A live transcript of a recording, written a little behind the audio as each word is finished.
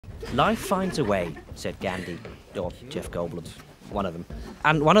Life finds a way, said Gandhi, or Jeff Goldblum, one of them.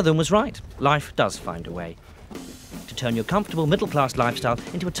 And one of them was right. Life does find a way to turn your comfortable middle-class lifestyle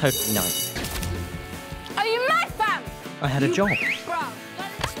into a totally nice. Are you mad, fam? I had a job.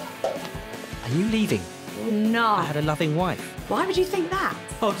 Are you leaving? No. I had a loving wife. Why would you think that?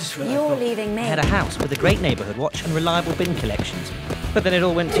 Oh, just You're leaving me. I had a house with a great neighbourhood watch and reliable bin collections. But then it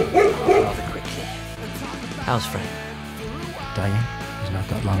all went to rather quickly. How's Frank? Dying? He's not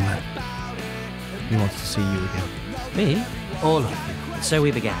that long left. He wants to see you again. Me? All of you. And so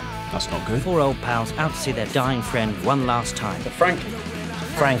we began. That's not good. 4 old pals out to see their dying friend one last time.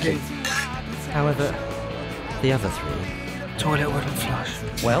 Frankie. However, the other 3... Toilet wouldn't flush.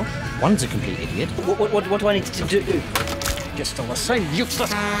 Well, one's a complete idiot. What do I need to do? You're still the same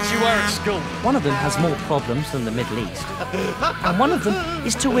useless as you were at school. One of them has more problems than the Middle East. And one of them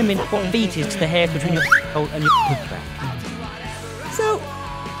is to women what beat is to the hair between your hole and your back. So,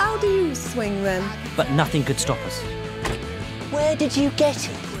 how do you swing then? But nothing could stop us. Where did you get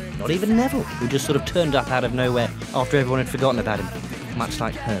it? Not even Neville, who just sort of turned up out of nowhere after everyone had forgotten about him. Much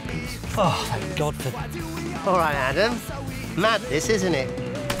like herpes. Oh, thank God for that. All right, Adam. Mad this, isn't it?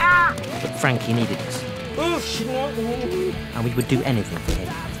 But Frankie needed us. And we would do anything for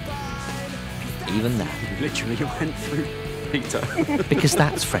him. Even that. You literally went through Peter. Because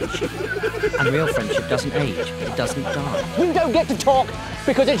that's friendship. And real friendship doesn't age. It doesn't die. You don't get to talk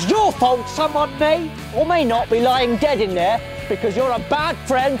because it's your fault someone may or may not be lying dead in there because you're a bad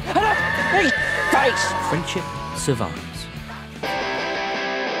friend and a face. Friendship survives.